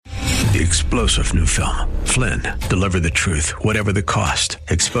The explosive new film, Flynn, deliver the truth, whatever the cost,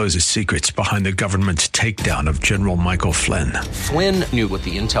 exposes secrets behind the government's takedown of General Michael Flynn. Flynn knew what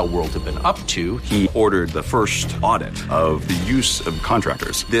the intel world had been up to. He ordered the first audit of the use of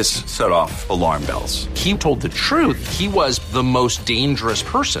contractors. This set off alarm bells. He told the truth. He was the most dangerous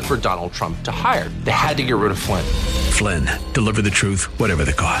person for Donald Trump to hire. They had to get rid of Flynn. Flynn, deliver the truth, whatever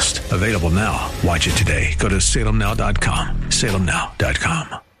the cost. Available now. Watch it today. Go to salemnow.com.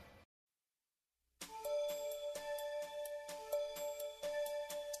 salemnow.com.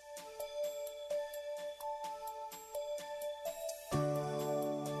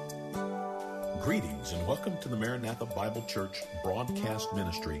 Greetings and welcome to the Maranatha Bible Church broadcast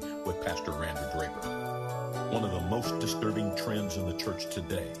ministry with Pastor Randy Draper. One of the most disturbing trends in the church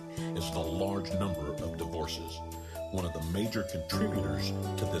today is the large number of divorces. One of the major contributors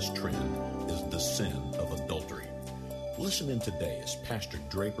to this trend is the sin of adultery. Listen in today as Pastor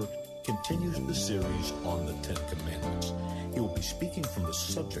Draper continues the series on the Ten Commandments. He will be speaking from the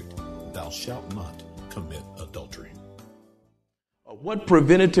subject, Thou shalt not commit adultery. What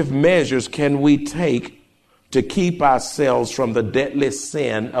preventative measures can we take to keep ourselves from the deadly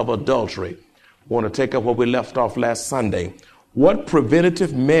sin of adultery? I want to take up what we left off last Sunday. What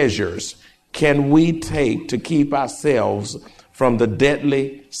preventative measures can we take to keep ourselves from the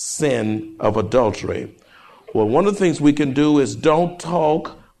deadly sin of adultery? Well, one of the things we can do is don't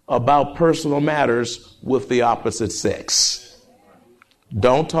talk about personal matters with the opposite sex.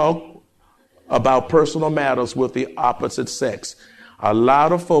 Don't talk about personal matters with the opposite sex. A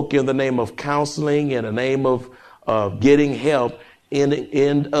lot of folk in the name of counseling, in the name of getting help,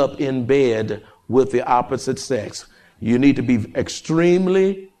 end up in bed with the opposite sex. You need to be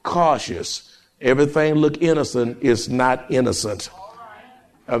extremely cautious. Everything look innocent is not innocent.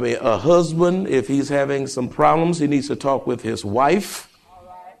 I mean, a husband, if he's having some problems, he needs to talk with his wife.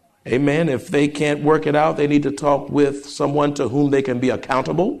 Amen. If they can't work it out, they need to talk with someone to whom they can be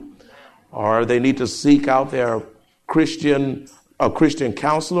accountable, or they need to seek out a Christian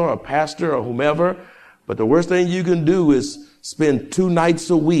counselor, a pastor, or whomever. But the worst thing you can do is spend 2 nights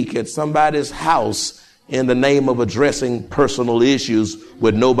a week at somebody's house in the name of addressing personal issues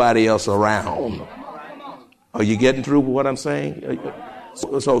with nobody else around. Are you getting through what I'm saying?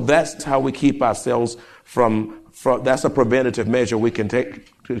 So that's how we keep ourselves from that's a preventative measure we can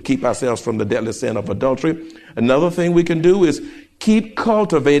take to keep ourselves from the deadly sin of adultery. Another thing we can do is keep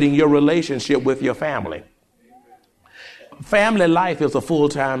cultivating your relationship with your family. Family life is a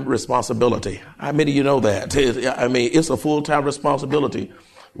full-time responsibility. How many of you know that? I mean, it's a full-time responsibility.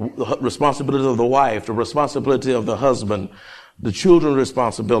 The responsibility of the wife, the responsibility of the husband, the children's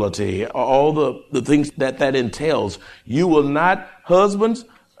responsibility, all the things that entails. You will not, husbands,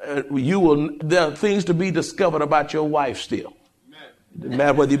 there are things to be discovered about your wife still. No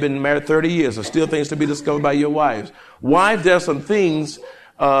matter whether you've been married 30 years, there's still things to be discovered by your wives. Wives, there are some things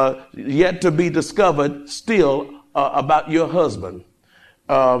yet to be discovered still about your husband.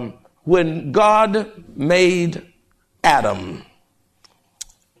 When God made Adam,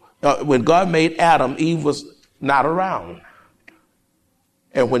 Eve was not around.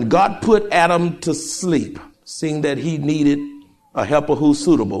 And when God put Adam to sleep, seeing that he needed a helper who's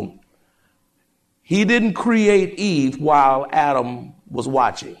suitable, he didn't create Eve while Adam was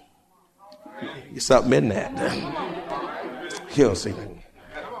watching. There's something in that. He'll see.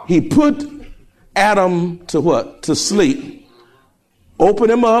 He put Adam to what? To sleep. Open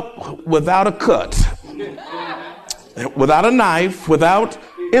him up without a cut, without a knife, without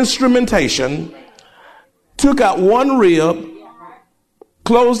instrumentation, took out one rib,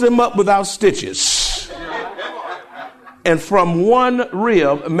 closed him up without stitches, and from one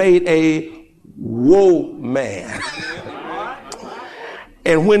rib made a woman.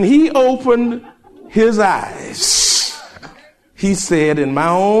 And when he opened his eyes, he said, in my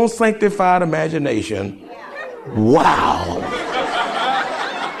own sanctified imagination, wow.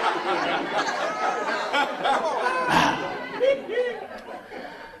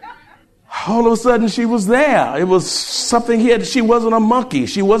 All of a sudden she was there. It was something she wasn't a monkey.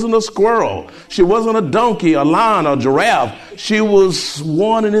 She wasn't a squirrel. She wasn't a donkey, a lion, or a giraffe. She was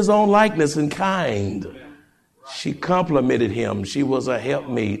one in his own likeness and kind. She complimented him. She was a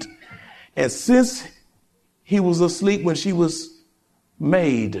helpmeet. And since he was asleep when she was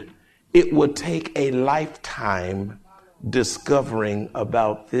made, it would take a lifetime discovering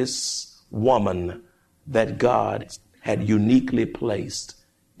about this woman that God had uniquely placed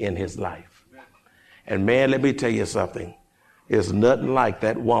in his life. And man, let me tell you something. There's nothing like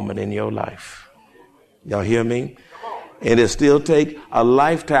that woman in your life. Y'all hear me? And it still take a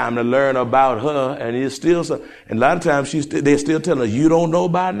lifetime to learn about her. And it's still, and a lot of times they're still telling her, you don't know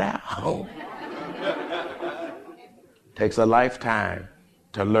by now. Takes a lifetime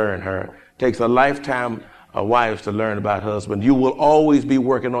to learn her. Takes a lifetime of wives to learn about husband. You will always be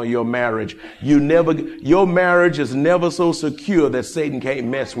working on your marriage. Your marriage is never so secure that Satan can't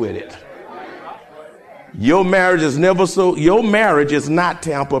mess with it. Your marriage is not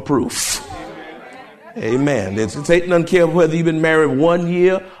tamper proof. Amen. Satan doesn't care whether you've been married 1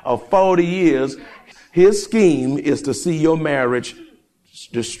 year or 40 years. His scheme is to see your marriage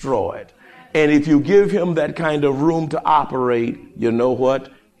destroyed. And if you give him that kind of room to operate, you know what?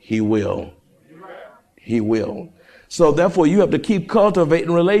 He will. He will. So therefore, you have to keep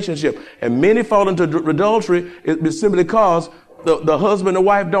cultivating relationship. And many fall into adultery simply because the husband and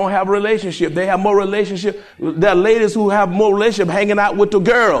wife don't have a relationship. They have more relationship. There are ladies who have more relationship hanging out with the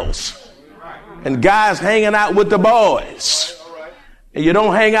girls. And guys hanging out with the boys. And you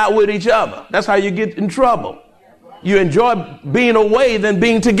don't hang out with each other. That's how you get in trouble. You enjoy being away than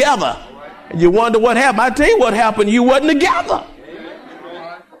being together. And you wonder what happened. I tell you what happened. You wasn't together.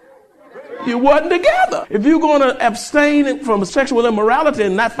 You wasn't together. If you're going to abstain from sexual immorality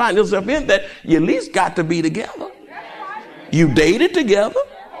and not find yourself in that, you at least got to be together. You dated together.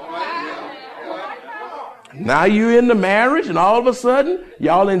 Now you're in the marriage and all of a sudden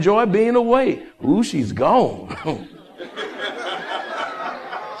y'all enjoy being away. Ooh, she's gone.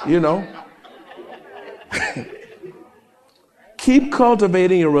 You know. Keep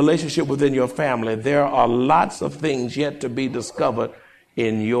cultivating your relationship within your family. There are lots of things yet to be discovered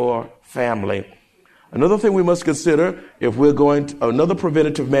in your family. Another thing we must consider, if we're going to, another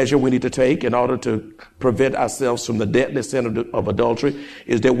preventative measure we need to take in order to prevent ourselves from the deadly sin of adultery,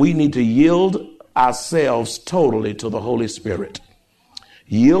 is that we need to yield ourselves totally to the Holy Spirit.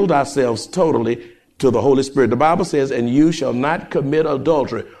 Yield ourselves totally to the Holy Spirit. The Bible says, and you shall not commit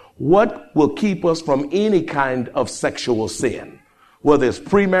adultery. What will keep us from any kind of sexual sin? Whether it's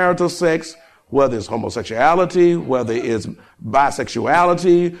premarital sex, whether it's homosexuality, whether it's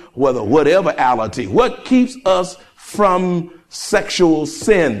bisexuality, whether whatever ality. What keeps us from sexual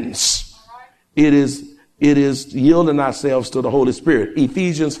sins? It is yielding ourselves to the Holy Spirit.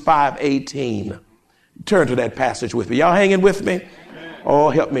 Ephesians 5:18. Turn to that passage with me. Y'all hanging with me? Oh,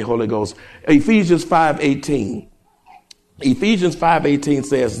 help me, Holy Ghost. Ephesians 5:18. Ephesians 5:18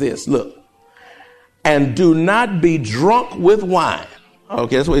 says this, look. And do not be drunk with wine.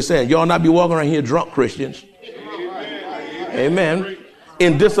 Okay, that's what he's saying. Y'all not be walking around here drunk, Christians. Amen.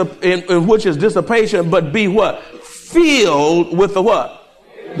 In which is dissipation, but be what? Filled with the what?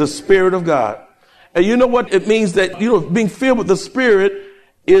 The Spirit of God. And you know what it means that, being filled with the Spirit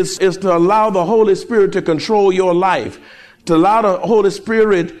is to allow the Holy Spirit to control your life, to allow the Holy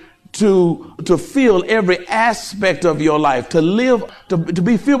Spirit to fill every aspect of your life, to live, to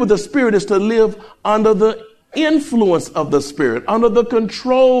be filled with the Spirit is to live under the influence of the Spirit, under the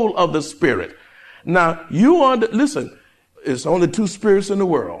control of the Spirit. Now, listen, it's only two spirits in the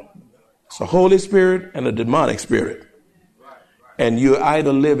world. It's the Holy Spirit and the demonic spirit. And you're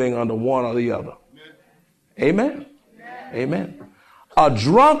either living under one or the other. Amen. Amen. A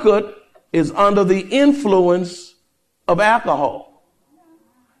drunkard is under the influence of alcohol.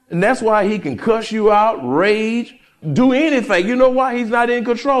 And that's why he can cuss you out, rage, do anything. You know why? He's not in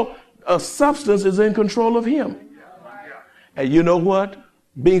control. A substance is in control of him. And you know what?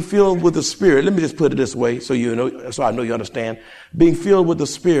 Being filled with the Spirit, let me just put it this way so I know you understand. Being filled with the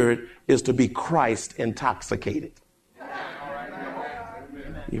Spirit is to be Christ intoxicated.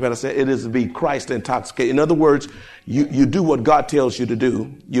 You better say it is to be Christ intoxicated. In other words, you do what God tells you to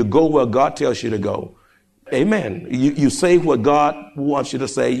do. You go where God tells you to go. Amen. You say what God wants you to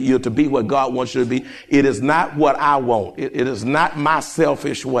say. You're to be what God wants you to be. It is not what I want. It is not my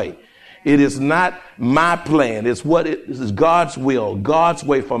selfish way. It is not my plan. This is God's will, God's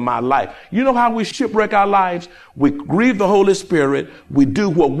way for my life. You know how we shipwreck our lives? We grieve the Holy Spirit. We do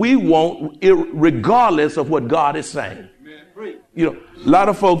what we want, regardless of what God is saying. A lot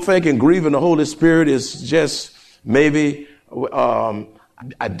of folk thinking grieving the Holy Spirit is just maybe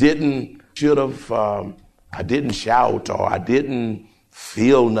I didn't shout or I didn't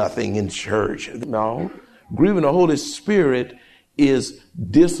feel nothing in church. No, grieving the Holy Spirit is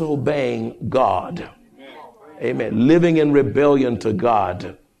disobeying God. Amen. Living in rebellion to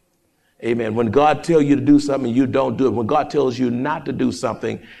God. Amen. When God tells you to do something, you don't do it. When God tells you not to do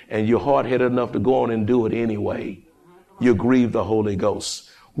something and you're hard-headed enough to go on and do it anyway, you grieve the Holy Ghost,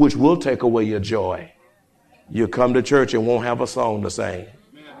 which will take away your joy. You come to church and won't have a song to sing.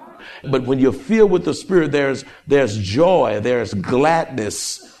 But when you're filled with the Spirit, there's joy, there's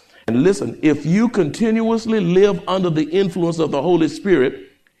gladness. And listen, if you continuously live under the influence of the Holy Spirit,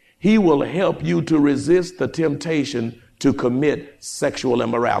 he will help you to resist the temptation to commit sexual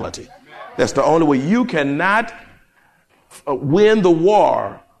immorality. That's the only way. You cannot win the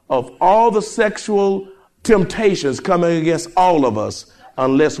war of all the sexual temptations coming against all of us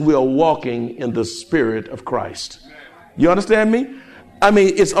unless we are walking in the Spirit of Christ. You understand me? I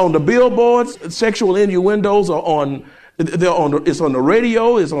mean, it's on the billboards, sexual innuendos are on. It's on the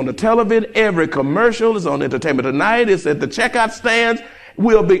radio, it's on the television, every commercial is on Entertainment Tonight, it's at the checkout stands.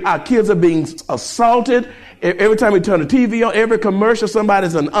 Our kids are being assaulted. Every time we turn the TV on, every commercial,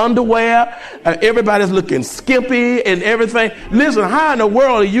 somebody's in underwear, everybody's looking skimpy and everything. Listen, how in the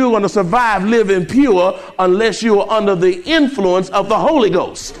world are you going to survive living pure unless you are under the influence of the Holy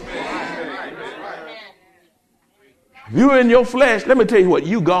Ghost? If you're in your flesh, let me tell you what,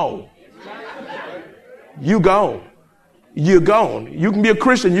 you gone. You gone. You're gone. You can be a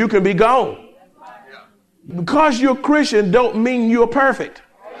Christian, you can be gone. Because you're a Christian don't mean you're perfect.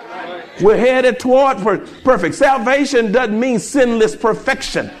 We're headed toward perfect. Salvation doesn't mean sinless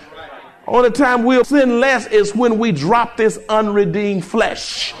perfection. Only time we'll sin less is when we drop this unredeemed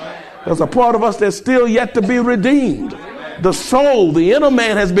flesh. There's a part of us that's still yet to be redeemed. The soul, the inner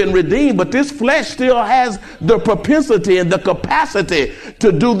man has been redeemed, but this flesh still has the propensity and the capacity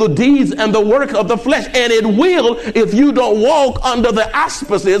to do the deeds and the work of the flesh. And it will if you don't walk under the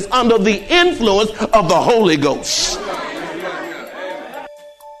auspices, under the influence of the Holy Ghost.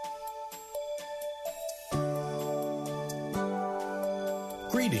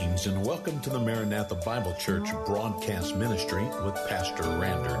 Greetings and welcome to the Maranatha Bible Church broadcast ministry with Pastor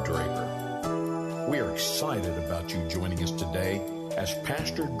Rander Draper. We are excited about you joining us today as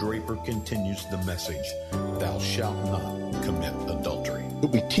Pastor Draper continues the message, Thou shalt not commit adultery. He'll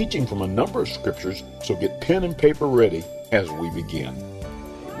be teaching from a number of scriptures, so get pen and paper ready as we begin.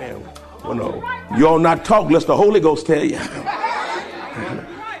 Man, well, no, you ought not talk unless the Holy Ghost tell you.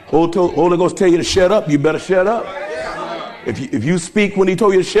 Holy Ghost tell you to shut up, you better shut up. If you speak when he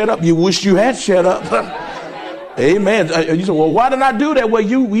told you to shut up, you wish you had shut up. Amen. You say, well, why did I do that? Well,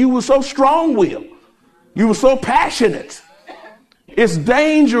 you were so strong-willed. You were so passionate. It's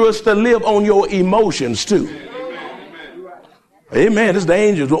dangerous to live on your emotions too. Amen. It's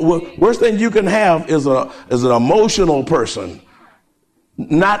dangerous. Worst thing you can have is an emotional person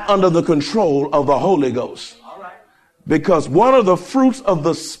not under the control of the Holy Ghost. Because one of the fruits of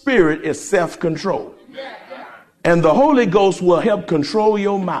the Spirit is self-control. And the Holy Ghost will help control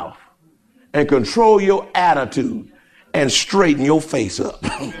your mouth and control your attitude and straighten your face up.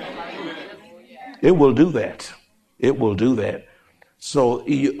 It will do that. It will do that. So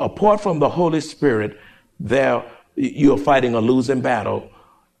apart from the Holy Spirit, you're fighting a losing battle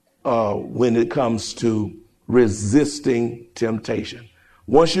when it comes to resisting temptation.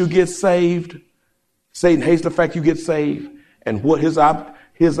 Once you get saved, Satan hates the fact you get saved, and what his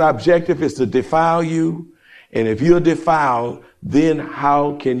objective is to defile you. And if you're defiled, then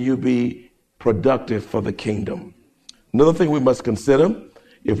how can you be productive for the kingdom? Another thing we must consider,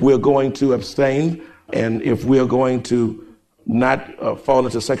 if we're going to abstain and if we're going to not fall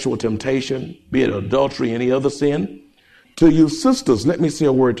into sexual temptation, be it adultery, any other sin, to you sisters, let me say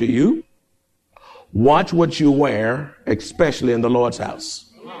a word to you. Watch what you wear, especially in the Lord's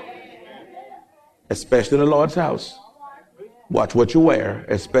house. Especially in the Lord's house. Watch what you wear,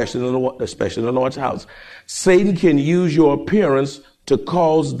 especially in the Lord's house. Satan can use your appearance to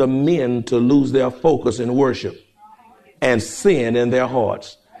cause the men to lose their focus in worship and sin in their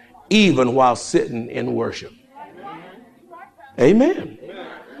hearts, even while sitting in worship. Amen.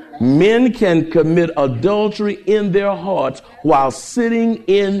 Men can commit adultery in their hearts while sitting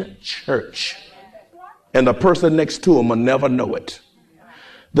in church, and the person next to them will never know it.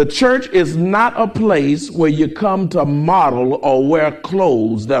 The church is not a place where you come to model or wear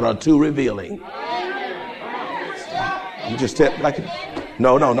clothes that are too revealing. You just tell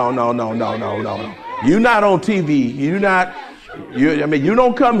no. You're not on TV. You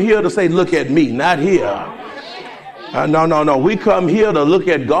don't come here to say, look at me. Not here. No. We come here to look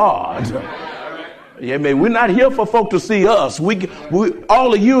at God. We're not here for folk to see us.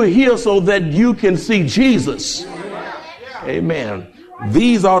 All of you are here so that you can see Jesus. Amen.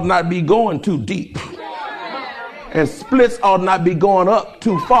 These ought not be going too deep. And splits ought not be going up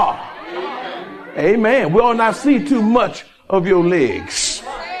too far. Amen. We ought not see too much of your legs.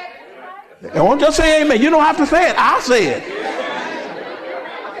 I won't just say amen. You don't have to say it. I'll say it.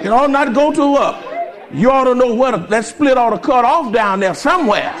 It ought not go too up. You ought to know what that split ought to cut off down there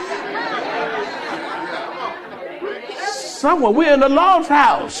somewhere. Somewhere. We're in the Lord's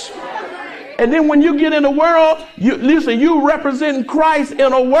house. And then when you get in the world, you represent Christ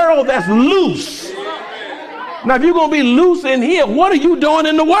in a world that's loose. Now, if you're going to be loose in here, what are you doing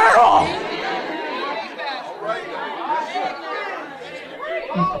in the world?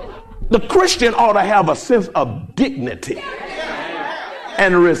 The Christian ought to have a sense of dignity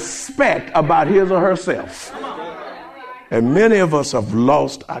and respect about his or herself. And many of us have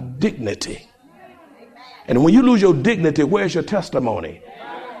lost our dignity. And when you lose your dignity, where's your testimony?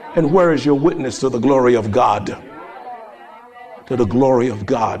 And where is your witness to the glory of God? To the glory of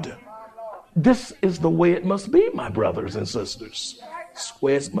God. This is the way it must be, my brothers and sisters. It's the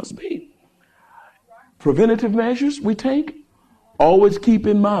way it must be. Preventative measures we take. Always keep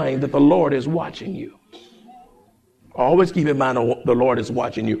in mind that the Lord is watching you. Always keep in mind the Lord is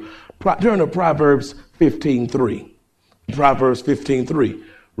watching you. Turn to Proverbs 15:3. Proverbs 15:3.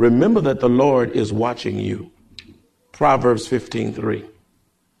 Remember that the Lord is watching you. Proverbs 15:3.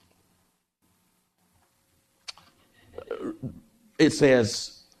 It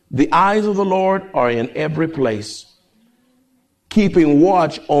says, the eyes of the Lord are in every place, keeping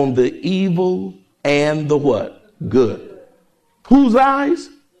watch on the evil and the what? Good. Whose eyes?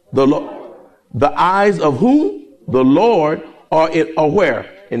 The Lord. The eyes of whom? The Lord are where?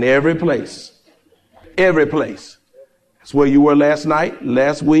 In every place. Every place. That's where you were last night,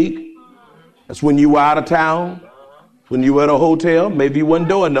 last week. That's when you were out of town. When you were at a hotel. Maybe you wasn't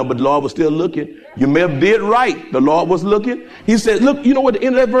doing nothing, but the Lord was still looking. You may have did right. The Lord was looking. He said, look, you know what the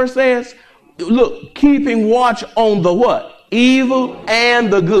end of that verse says? Look, keeping watch on the what? Evil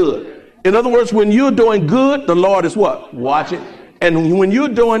and the good. In other words, when you're doing good, the Lord is what? Watching. And when you're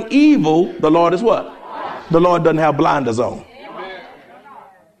doing evil, the Lord is what? The Lord doesn't have blinders on.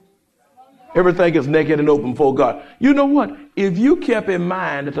 Everything is naked and open before God. You know what? If you kept in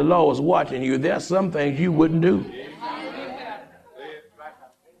mind that the Lord was watching you, there are some things you wouldn't do.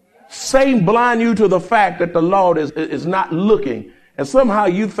 Satan blind you to the fact that the Lord is not looking. And somehow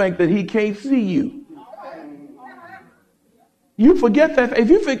you think that he can't see you. You forget that.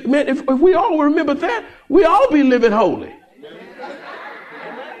 If we all remember that, we all be living holy.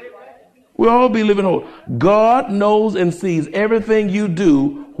 We'll all be living holy. God knows and sees everything you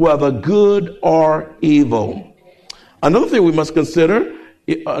do, whether good or evil. Another thing we must consider,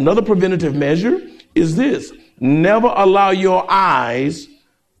 another preventative measure is this. Never allow your eyes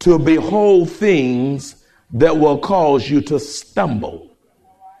to behold things that will cause you to stumble.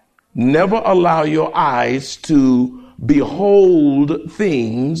 Never allow your eyes to behold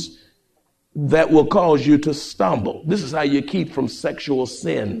things that will cause you to stumble. This is how you keep from sexual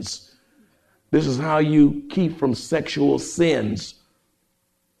sins. This is how you keep from sexual sins.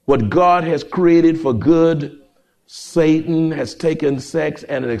 What God has created for good, Satan has taken sex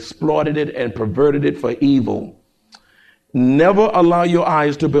and exploited it and perverted it for evil. Never allow your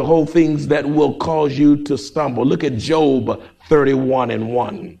eyes to behold things that will cause you to stumble. Look at Job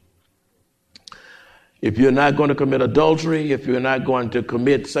 31:1. If you're not going to commit adultery, if you're not going to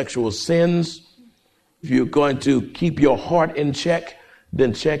commit sexual sins, if you're going to keep your heart in check,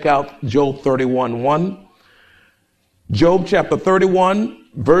 then check out Job 31:1. Job chapter 31,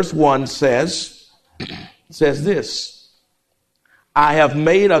 verse 1 says this, I have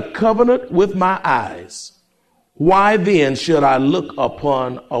made a covenant with my eyes. Why then should I look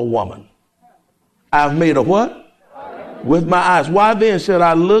upon a woman? I've made a what? With my eyes. Why then should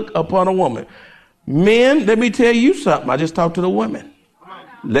I look upon a woman? Men, let me tell you something. I just talked to the women.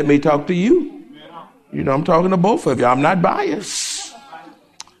 Let me talk to you. You know, I'm talking to both of you. I'm not biased.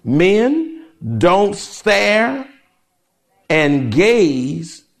 Men, don't stare and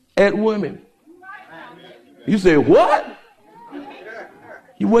gaze at women. You say, what?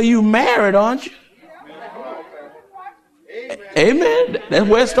 Well, you married, aren't you? Amen. That's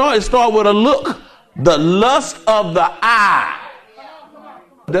where it starts. It starts with a look. The lust of the eye.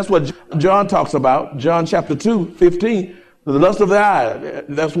 That's what John talks about. John chapter 2:15. The lust of the eye.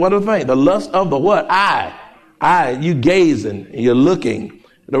 That's one of the things. The lust of the what? Eye. Eye. You gazing. You're looking.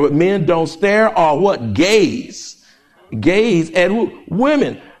 Men don't stare or what? Gaze. Gaze at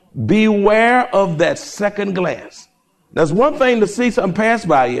women. Beware of that second glance. That's one thing to see something pass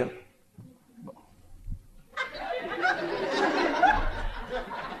by you.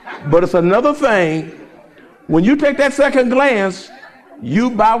 But it's another thing, when you take that second glance, you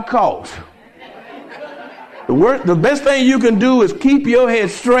about caught. The best thing you can do is keep your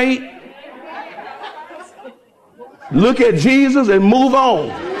head straight, look at Jesus, and move on.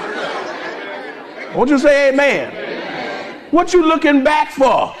 Won't you say amen? What you looking back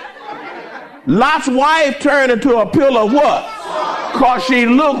for? Lot's wife turned into a pillar of what? Because she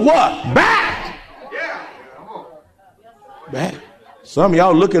looked what? Back. Back. Some of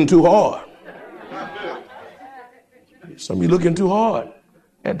y'all looking too hard. Some of you looking too hard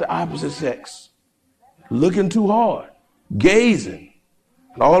at the opposite sex. Looking too hard. Gazing.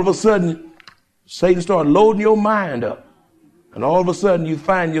 And all of a sudden, Satan started loading your mind up. And all of a sudden, you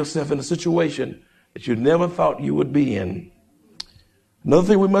find yourself in a situation that you never thought you would be in. Another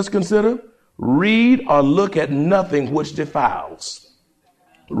thing we must consider, read or look at nothing which defiles.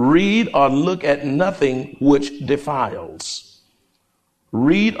 Read or look at nothing which defiles.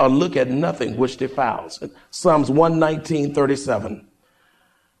 Read or look at nothing which defiles. Psalms 119:37.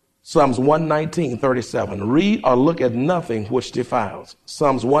 Psalms 119:37. Read or look at nothing which defiles.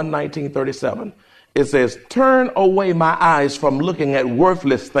 Psalms 119:37. It says, turn away my eyes from looking at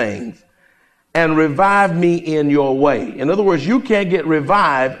worthless things and revive me in your way. In other words, you can't get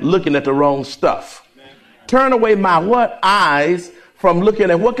revived looking at the wrong stuff. Turn away my what? Eyes from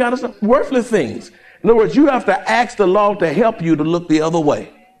looking at what kind of stuff? Worthless things. In other words, you have to ask the Lord to help you to look the other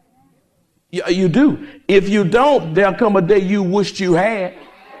way. You do. If you don't, there'll come a day you wished you had.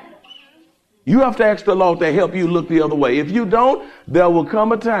 You have to ask the Lord to help you look the other way. If you don't, there will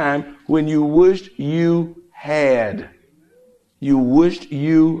come a time when you wished you had. You wished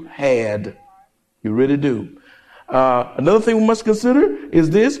you had. You really do. Another thing we must consider is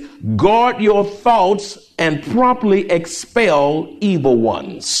this: guard your thoughts and promptly expel evil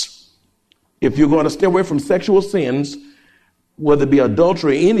ones. If you're going to stay away from sexual sins, whether it be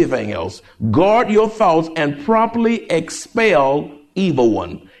adultery or anything else, guard your thoughts and promptly expel evil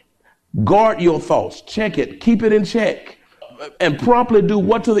one. Guard your thoughts. Check it. Keep it in check. And promptly do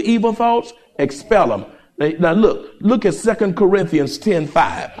what to the evil thoughts? Expel them. Now look at 2 Corinthians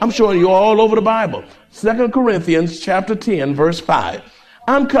 10:5. I'm showing you all over the Bible. 2 Corinthians chapter 10, verse 5.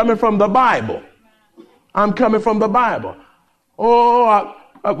 I'm coming from the Bible. I'm coming from the Bible. Oh,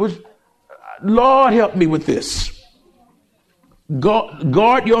 Lord, help me with this.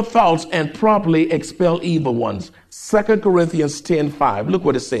 Guard your thoughts and promptly expel evil ones. 2 Corinthians 10:5. Look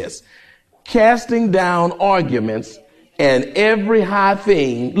what it says. Casting down arguments and every high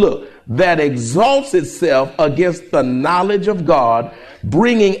thing, that exalts itself against the knowledge of God,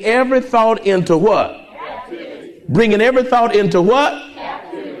 bringing every thought into what? Captivity. Bringing every thought into what?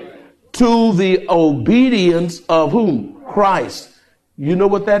 Captivity. To the obedience of whom? Christ. You know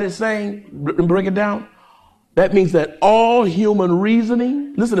what that is saying? Break it down. That means that all human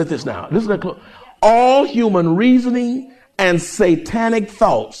reasoning, listen to this now, all human reasoning and satanic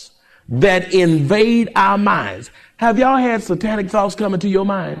thoughts that invade our minds. Have y'all had satanic thoughts come into your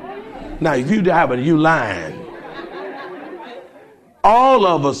mind? Now, if you haven't, you lying. All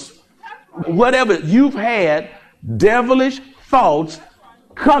of us, whatever, you've had devilish thoughts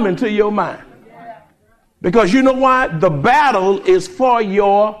come into your mind. Because you know why? The battle is for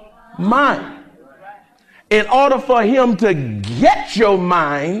your mind. In order for him to get your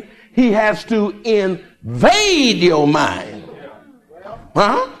mind, he has to invade your mind.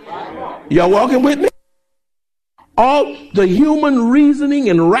 Huh? Y'all walking with me? All the human reasoning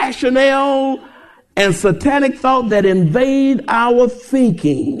and rationale and satanic thought that invade our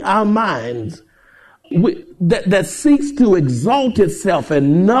thinking, our minds, that seeks to exalt itself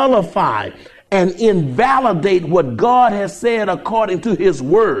and nullify and invalidate what God has said according to his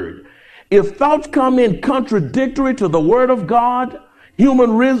word. If thoughts come in contradictory to the word of God,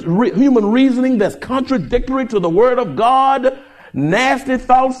 human reasoning that's contradictory to the word of God, nasty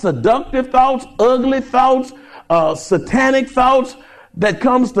thoughts, seductive thoughts, ugly thoughts, satanic thoughts that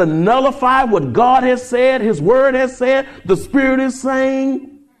comes to nullify what God has said, his word has said, the Spirit is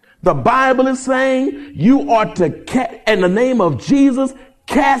saying, the Bible is saying, you are to, in the name of Jesus,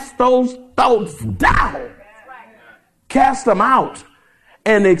 cast those thoughts down. Cast them out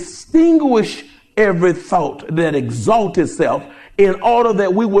and extinguish every thought that exalts itself in order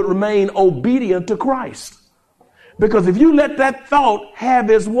that we would remain obedient to Christ. Because if you let that thought have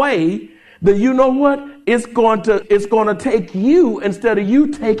its way, then you know what? It's going to take you instead of you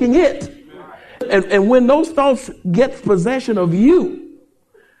taking it. And when those thoughts get possession of you,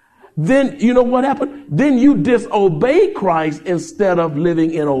 then you know what happened? Then you disobey Christ instead of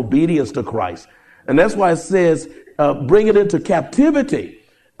living in obedience to Christ. And that's why it says, bring it into captivity.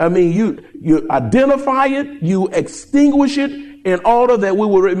 I mean, you identify it, you extinguish it in order that we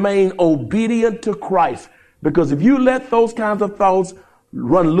will remain obedient to Christ. Because if you let those kinds of thoughts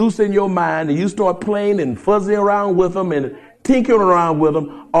run loose in your mind and you start playing and fuzzing around with them and tinkering around with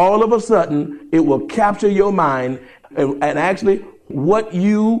them, all of a sudden it will capture your mind. And actually what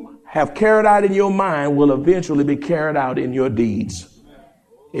you have carried out in your mind will eventually be carried out in your deeds.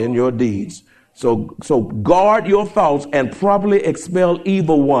 In your deeds. So guard your thoughts and properly expel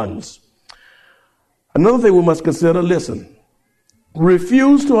evil ones. Another thing we must consider, listen,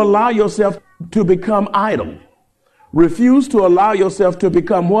 refuse to allow yourself to become idle. Refuse to allow yourself to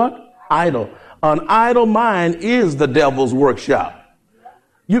become what? Idle. An idle mind is the devil's workshop.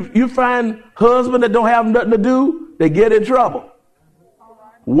 You find husbands that don't have nothing to do, they get in trouble.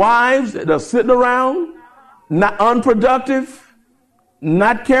 Wives that are sitting around, not unproductive,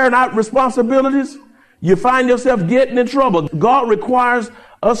 not carrying out responsibilities, you find yourself getting in trouble. God requires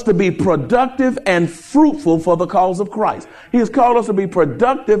us to be productive and fruitful for the cause of Christ. He has called us to be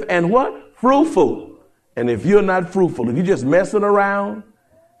productive and what? Fruitful. And if you're not fruitful, if you're just messing around,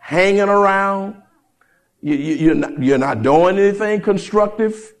 hanging around, you're not doing anything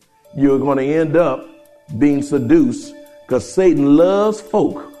constructive, you're going to end up being seduced, because Satan loves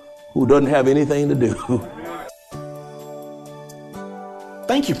folk who doesn't have anything to do.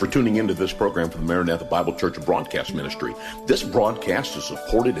 Thank you for tuning into this program from the Maranatha Bible Church Broadcast Ministry. This broadcast is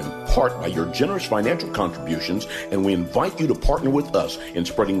supported in part by your generous financial contributions, and we invite you to partner with us in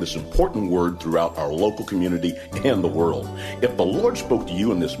spreading this important word throughout our local community and the world. If the Lord spoke to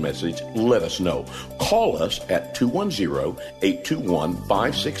you in this message, let us know. Call us at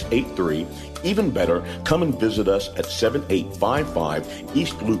 210-821-5683. Even better, come and visit us at 7855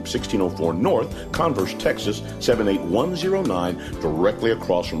 East Loop 1604 North, Converse, Texas 78109, directly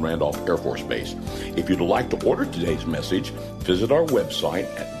across from Randolph Air Force Base. If you'd like to order today's message, visit our website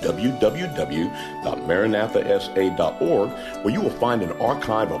at www.maranathasa.org, where you will find an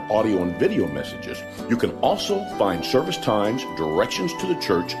archive of audio and video messages. You can also find service times, directions to the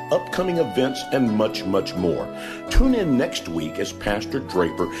church, upcoming events, and much, much more. Tune in next week as Pastor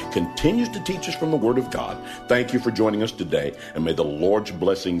Draper continues to teach us from the Word of God. Thank you for joining us today, and may the Lord's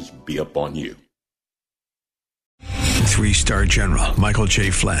blessings be upon you. 3-star General Michael J.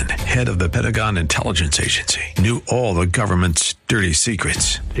 Flynn, head of the Pentagon Intelligence Agency, knew all the government's dirty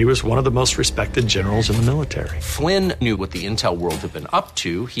secrets. He was one of the most respected generals in the military. Flynn knew what the intel world had been up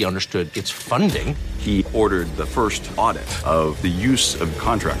to. He understood its funding. He ordered the first audit of the use of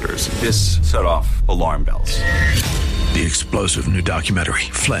contractors. This set off alarm bells. The explosive new documentary,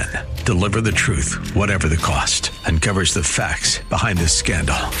 Flynn, Deliver the Truth, Whatever the Cost, uncovers the facts behind this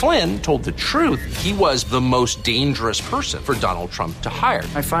scandal. Flynn told the truth. He was the most dangerous person for Donald Trump to hire.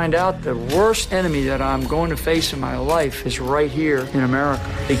 I find out the worst enemy that I'm going to face in my life is right here in America.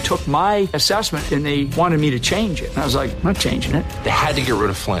 They took my assessment and they wanted me to change it. And I was like, I'm not changing it. They had to get rid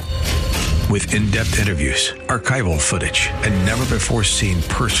of Flynn. With in-depth interviews, archival footage, and never-before-seen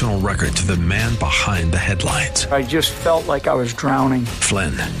personal records of the man behind the headlines. I just felt like I was drowning.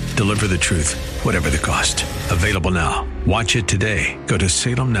 Flynn, Deliver the Truth, Whatever the Cost. Available now. Watch it today. Go to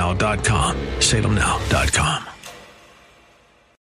salemnow.com. salemnow.com.